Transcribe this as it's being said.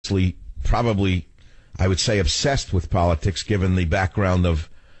probably, I would say, obsessed with politics, given the background of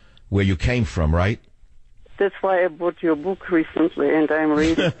where you came from, right? That's why I bought your book recently, and I'm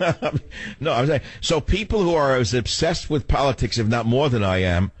reading. No, I'm saying, so people who are as obsessed with politics, if not more than I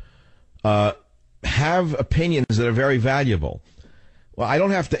am, have opinions that are very valuable. Well, I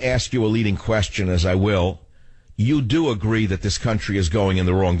don't have to ask you a leading question, as I will. You do agree that this country is going in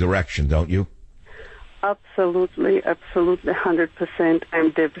the wrong direction, don't you? Absolutely, 100%. I'm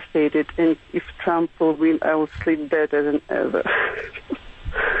devastated, and if Trump will win, I will sleep better than ever.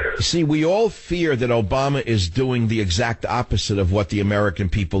 See, we all fear that Obama is doing the exact opposite of what the American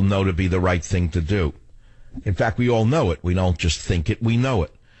people know to be the right thing to do. In fact, we all know it. We don't just think it, we know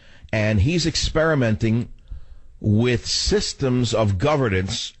it. And he's experimenting with systems of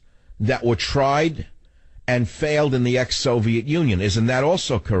governance that were tried and failed in the ex-Soviet Union. Isn't that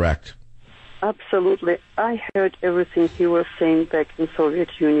also correct? Absolutely. I heard everything he was saying back in Soviet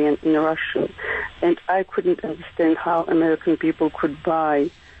Union in Russian, and I couldn't understand how American people could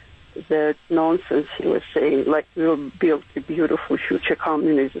buy the nonsense he was saying, like we'll build a beautiful future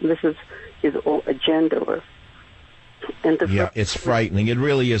communism. This is his whole agenda was. And it's frightening. It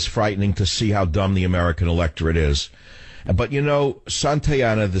really is frightening to see how dumb the American electorate is. But, you know,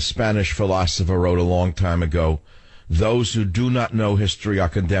 Santayana, the Spanish philosopher, wrote a long time ago, those who do not know history are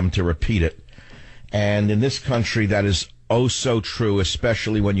condemned to repeat it. And in this country, that is oh so true,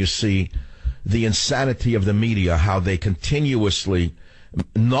 especially when you see the insanity of the media, how they continuously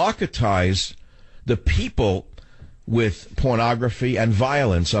narcotize the people with pornography and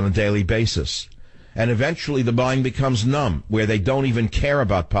violence on a daily basis. And eventually the mind becomes numb, where they don't even care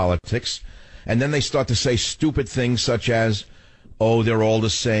about politics. And then they start to say stupid things such as, oh, they're all the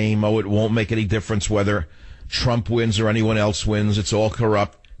same. Oh, it won't make any difference whether Trump wins or anyone else wins. It's all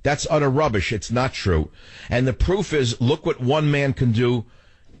corrupt. That's utter rubbish. It's not true. And the proof is, look what one man can do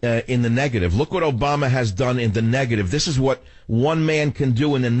in the negative. Look what Obama has done in the negative. This is what one man can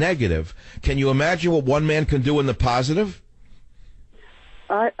do in the negative. Can you imagine what one man can do in the positive?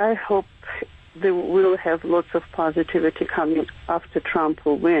 I hope they will have lots of positivity coming after Trump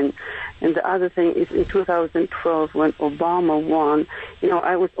will win. And the other thing is, in 2012, when Obama won, you know,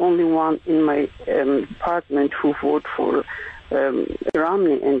 I was only one in my apartment who voted for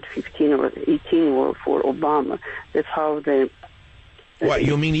Romney, and 15 or 18 were for Obama. That's how they... What,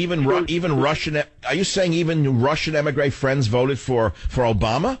 you mean even Russian... Are you saying even Russian emigre friends voted for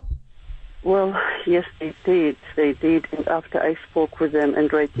Obama? Well, yes, they did. They did, and after I spoke with them,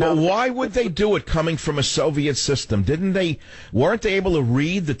 and right now... But why would they do it coming from a Soviet system? Weren't they able to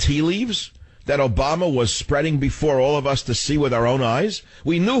read the tea leaves that Obama was spreading before all of us to see with our own eyes?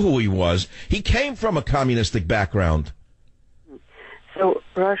 We knew who he was. He came from a communistic background. So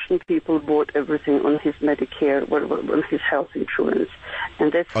Russian people bought everything on his Medicare, on his health insurance,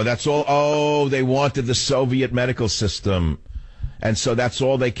 and that's... Oh, that's all? Oh, they wanted the Soviet medical system. And so that's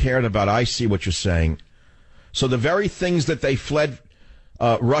all they cared about. I see what you're saying. So the very things that they fled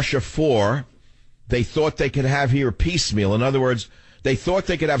Russia for, they thought they could have here piecemeal. In other words, they thought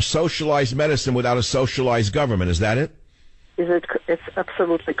they could have socialized medicine without a socialized government. Is that it? It's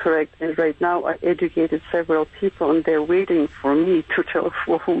absolutely correct. And right now I educated several people, and they're waiting for me to tell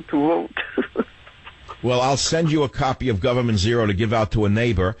for whom to vote. Well, I'll send you a copy of Government Zero to give out to a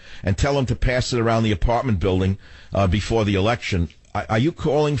neighbor and tell him to pass it around the apartment building before the election. Are you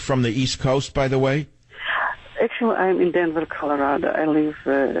calling from the East Coast, by the way? Actually, I'm in Denver, Colorado. I live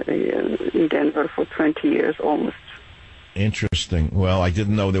in Denver for 20 years almost. Interesting. Well, I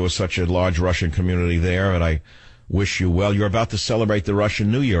didn't know there was such a large Russian community there, and I wish you well. You're about to celebrate the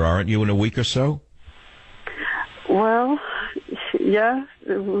Russian New Year, aren't you, in a week or so? Well, yeah,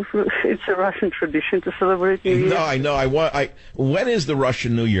 it's a Russian tradition to celebrate New Year. No, I know. When is the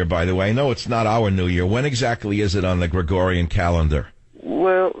Russian New Year, by the way? I know it's not our New Year. When exactly is it on the Gregorian calendar?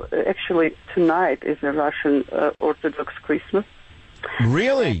 Well, actually, tonight is a Russian Orthodox Christmas.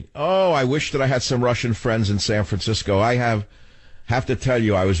 Really? Oh, I wish that I had some Russian friends in San Francisco. I have to tell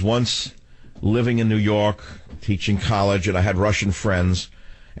you, I was once living in New York, teaching college, and I had Russian friends,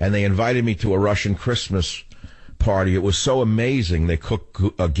 and they invited me to a Russian Christmas party. It was so amazing. They cooked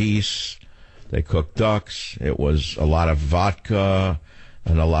geese, they cooked ducks. It was a lot of vodka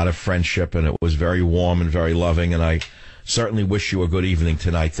and a lot of friendship, and it was very warm and very loving, and I certainly wish you a good evening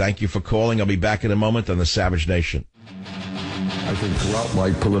tonight. Thank you for calling. I'll be back in a moment on the Savage Nation. I think throughout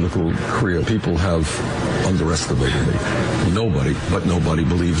my political career, people have underestimated me. Nobody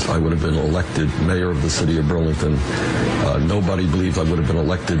believes I would have been elected mayor of the city of Burlington. Nobody believes I would have been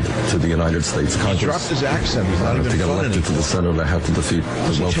elected to the United States Congress. He dropped his accent. He's not even to get funny elected to the Senate, I have to defeat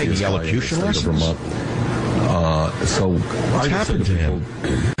the wealthiest guy in the state of Vermont. So what's happened to him?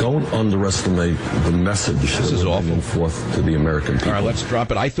 Don't underestimate the message this is awful. Bringing forth to the American people. All right, let's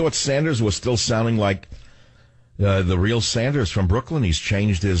drop it. I thought Sanders was still sounding like the real Sanders from Brooklyn. He's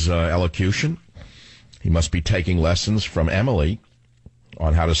changed his elocution. He must be taking lessons from Emily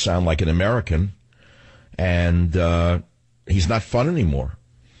on how to sound like an American. And he's not fun anymore.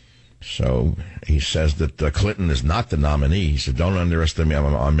 So he says that Clinton is not the nominee. He said, don't underestimate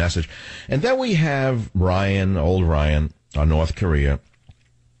my message. And then we have Ryan, old Ryan, on North Korea.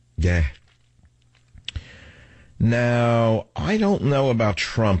 Yeah. Now, I don't know about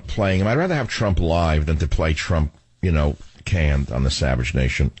Trump playing him. I'd rather have Trump live than to play Trump, canned on the Savage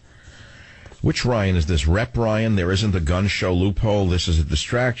Nation. Which Ryan is this? Rep Ryan? There isn't a gun show loophole. This is a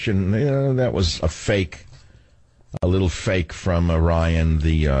distraction. That was a little fake from Ryan,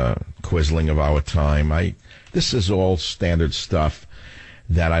 the Quisling of our time. This is all standard stuff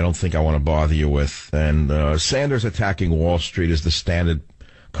that I don't think I want to bother you with. And Sanders attacking Wall Street is the standard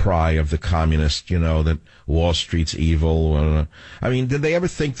cry of the communist, that Wall Street's evil. I mean, did they ever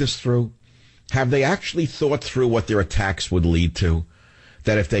think this through? Have they actually thought through what their attacks would lead to?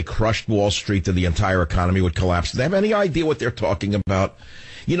 That if they crushed Wall Street, that the entire economy would collapse? Do they have any idea what they're talking about?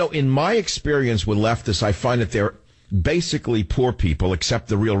 In my experience with leftists, I find that they're basically poor people, except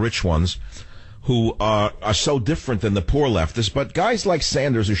the real rich ones, who are so different than the poor leftists. But guys like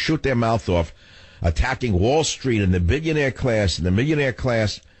Sanders who shoot their mouth off, attacking Wall Street and the billionaire class and the millionaire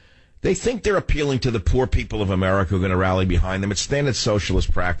class, they think they're appealing to the poor people of America who are going to rally behind them. It's standard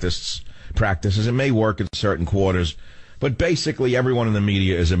socialist practices. It may work in certain quarters, but basically everyone in the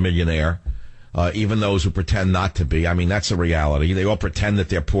media is a millionaire, even those who pretend not to be. I mean, that's a reality. They all pretend that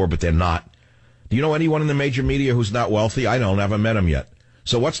they're poor, but they're not. Do you know anyone in the major media who's not wealthy? I don't. I haven't met him yet.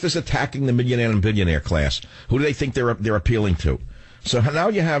 So what's this attacking the millionaire and billionaire class? Who do they think they're appealing to? So now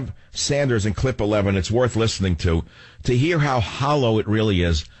you have Sanders in clip 11. It's worth listening to hear how hollow it really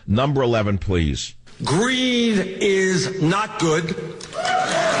is. Number 11, please. Greed is not good.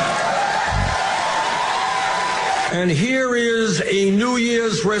 And here is a New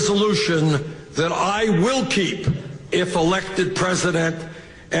Year's resolution that I will keep if elected president,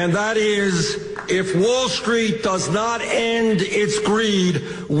 and that is, if Wall Street does not end its greed,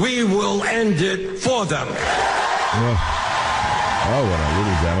 we will end it for them. Oh, what a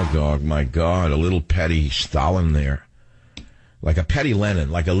little demagogue. My God, a little petty Stalin there. Like a petty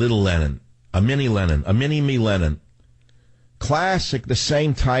Lenin, like a little Lenin, a mini Lenin, a mini-me Lenin. Classic, the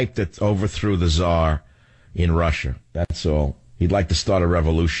same type that overthrew the Tsar in Russia. That's all. He'd like to start a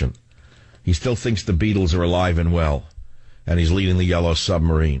revolution. He still thinks the Beatles are alive and well, and he's leading the Yellow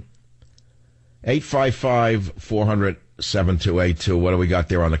Submarine. 855-400-7282. What do we got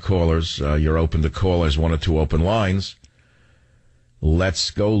there on the callers? You're open to callers, one or two open lines.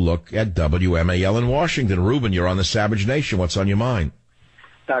 Let's go look at WMAL in Washington. Ruben, you're on the Savage Nation. What's on your mind?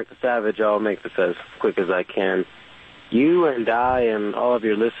 Dr. Savage, I'll make this as quick as I can. You and I and all of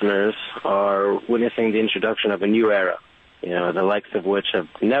your listeners are witnessing the introduction of a new era, the likes of which have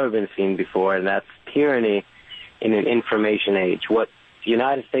never been seen before, and that's tyranny in an information age. What the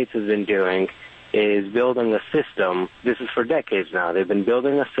United States has been doing is building a system. This is for decades now. They've been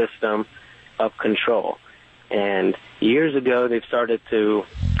building a system of control. And years ago, they've started to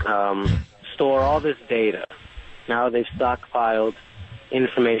store all this data. Now they've stockpiled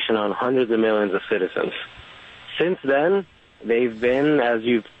information on hundreds of millions of citizens. Since then, they've been, as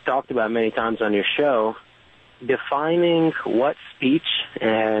you've talked about many times on your show, defining what speech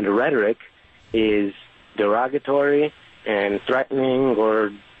and rhetoric is derogatory and threatening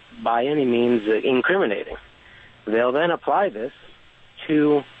or by any means incriminating. They'll then apply this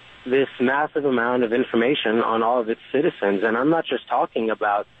to this massive amount of information on all of its citizens. And I'm not just talking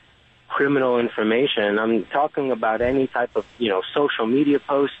about criminal information. I'm talking about any type of, social media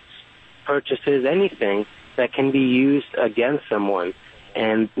posts, purchases, anything that can be used against someone.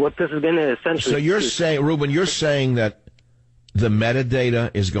 And what this is going to essentially... So you're saying, Ruben, you're saying that the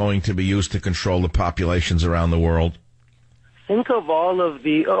metadata is going to be used to control the populations around the world? Think of all of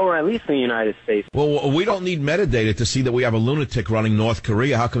or at least in the United States. Well, we don't need metadata to see that we have a lunatic running North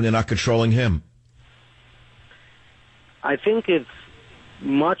Korea. How come they're not controlling him? I think it's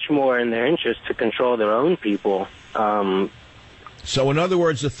much more in their interest to control their own people. So, in other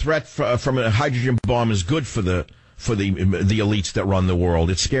words, the threat from a hydrogen bomb is good for the elites that run the world.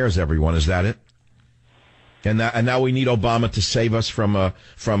 It scares everyone. Is that it? And now we need Obama to save us from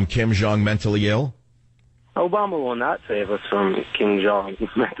Kim Jong mentally ill? Obama will not save us from Kim Jong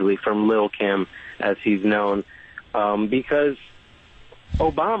mentally, from Lil Kim, as he's known, because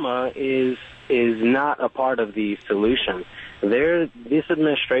Obama is not a part of the solution. This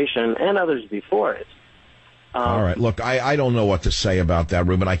administration and others before it All right. Look, I don't know what to say about that,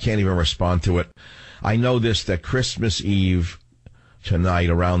 Ruben. I can't even respond to it. I know this, that Christmas Eve tonight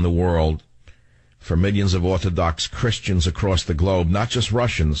around the world, for millions of Orthodox Christians across the globe, not just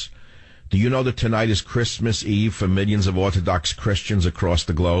Russians. Do you know that tonight is Christmas Eve for millions of Orthodox Christians across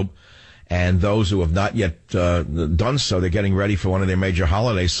the globe? And those who have not yet done so, they're getting ready for one of their major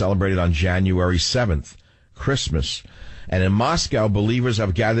holidays celebrated on January 7th, Christmas. And in Moscow, believers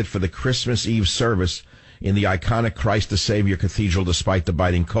have gathered for the Christmas Eve service in the iconic Christ the Savior Cathedral despite the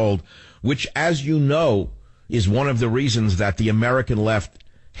biting cold, which, as you know, is one of the reasons that the American left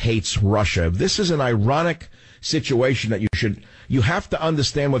hates Russia. This is an ironic situation that you have to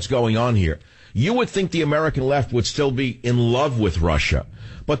understand what's going on here. You would think the American left would still be in love with Russia.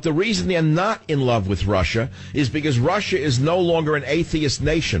 But the reason they're not in love with Russia is because Russia is no longer an atheist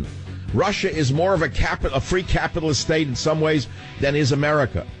nation. Russia is more of a free capitalist state in some ways than is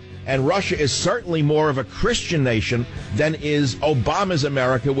America. And Russia is certainly more of a Christian nation than is Obama's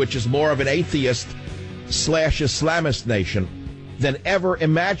America, which is more of an atheist/Islamist nation than ever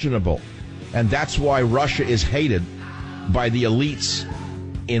imaginable. And that's why Russia is hated by the elites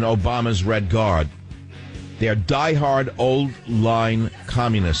in Obama's Red Guard. They're diehard old-line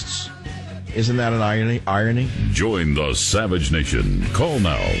communists. Isn't that an irony? Join the Savage Nation. Call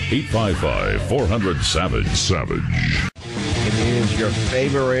now, 855-400-SAVAGE. Savage. It is your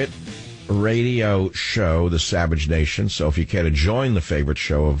favorite radio show, the Savage Nation. So if you care to join the favorite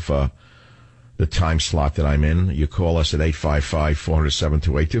show of the time slot that I'm in, you call us at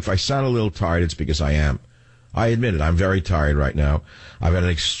 855-400-7282. If I sound a little tired, it's because I am. I admit it. I'm very tired right now. I've had an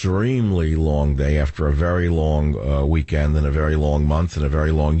extremely long day after a very long weekend and a very long month and a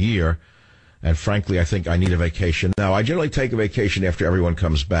very long year. And frankly, I think I need a vacation. Now, I generally take a vacation after everyone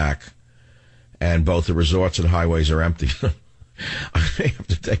comes back and both the resorts and highways are empty. I have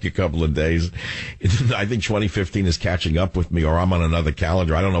to take a couple of days. I think 2015 is catching up with me, or I'm on another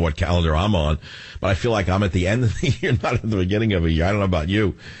calendar. I don't know what calendar I'm on, but I feel like I'm at the end of the year, not at the beginning of a year. I don't know about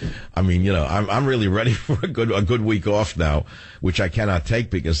you. I mean, I'm really ready for a good week off now, which I cannot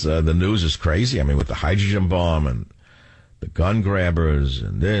take because the news is crazy. I mean, with the hydrogen bomb and the gun grabbers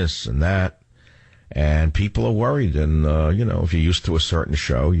and this and that, and people are worried. And if you're used to a certain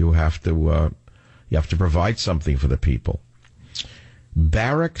show, you have to provide something for the people.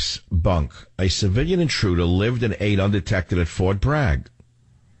 Barracks bunk. A civilian intruder lived and ate undetected at Fort Bragg.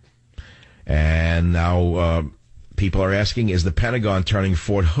 And now people are asking, is the Pentagon turning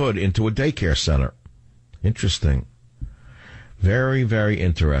Fort Hood into a daycare center? Interesting. Very, very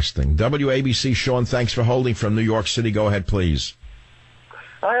interesting. WABC, Sean, thanks for holding from New York City. Go ahead, please.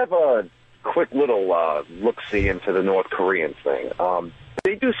 I have a quick little look-see into the North Korean thing.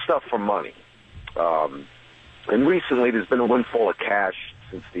 They do stuff for money. And recently, there's been a windfall of cash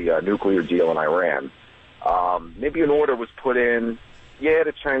since the nuclear deal in Iran. Maybe an order was put in. Yeah,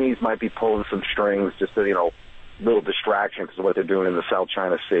 the Chinese might be pulling some strings, just a little distraction because of what they're doing in the South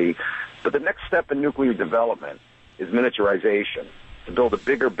China Sea. But the next step in nuclear development is miniaturization, to build a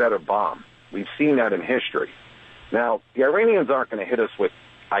bigger, better bomb. We've seen that in history. Now, the Iranians aren't going to hit us with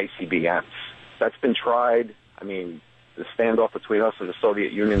ICBMs. That's been tried. I mean, the standoff between us and the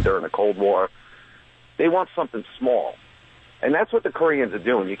Soviet Union during the Cold War. They want something small. And that's what the Koreans are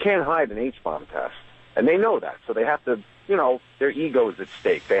doing. You can't hide an H-bomb test. And they know that. So they have to, their ego is at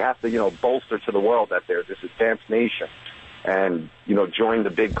stake. They have to, bolster to the world that they're this advanced nation and, join the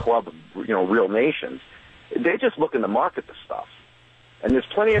big club of, real nations. They're just looking to market the stuff. And there's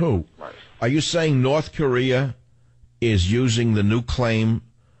plenty of... Who? Are you saying North Korea is using the nuke claim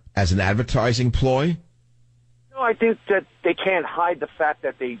as an advertising ploy? No, I think that they can't hide the fact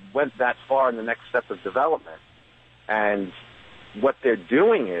that they went that far in the next step of development. And what they're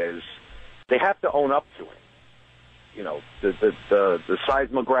doing is they have to own up to it. The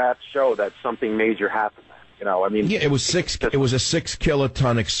seismographs show that something major happened. Yeah, it was It was a 6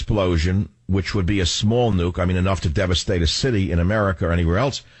 kiloton explosion, which would be a small nuke. I mean, enough to devastate a city in America or anywhere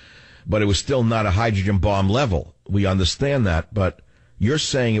else. But it was still not a hydrogen bomb level. We understand that, but you're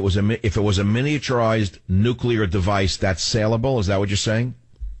saying if it was a miniaturized nuclear device, that's saleable? Is that what you're saying?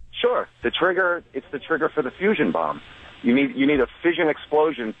 Sure. It's the trigger for the fusion bomb. You need a fission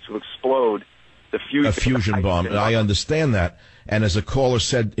explosion to explode the fusion. A fusion bomb. And I understand that. And as a caller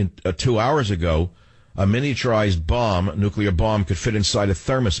said 2 hours ago, a miniaturized nuclear bomb, could fit inside a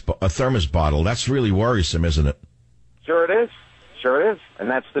thermos bottle. That's really worrisome, isn't it? Sure it is. And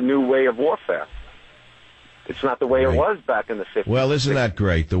that's the new way of warfare. It's not the way it was back in the 50s. Well, isn't that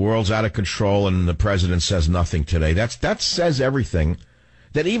great? The world's out of control and the president says nothing today. That says everything.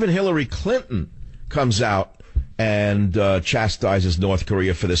 That even Hillary Clinton comes out and chastises North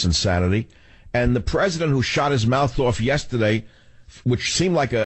Korea for this insanity. And the president who shot his mouth off yesterday, which seemed like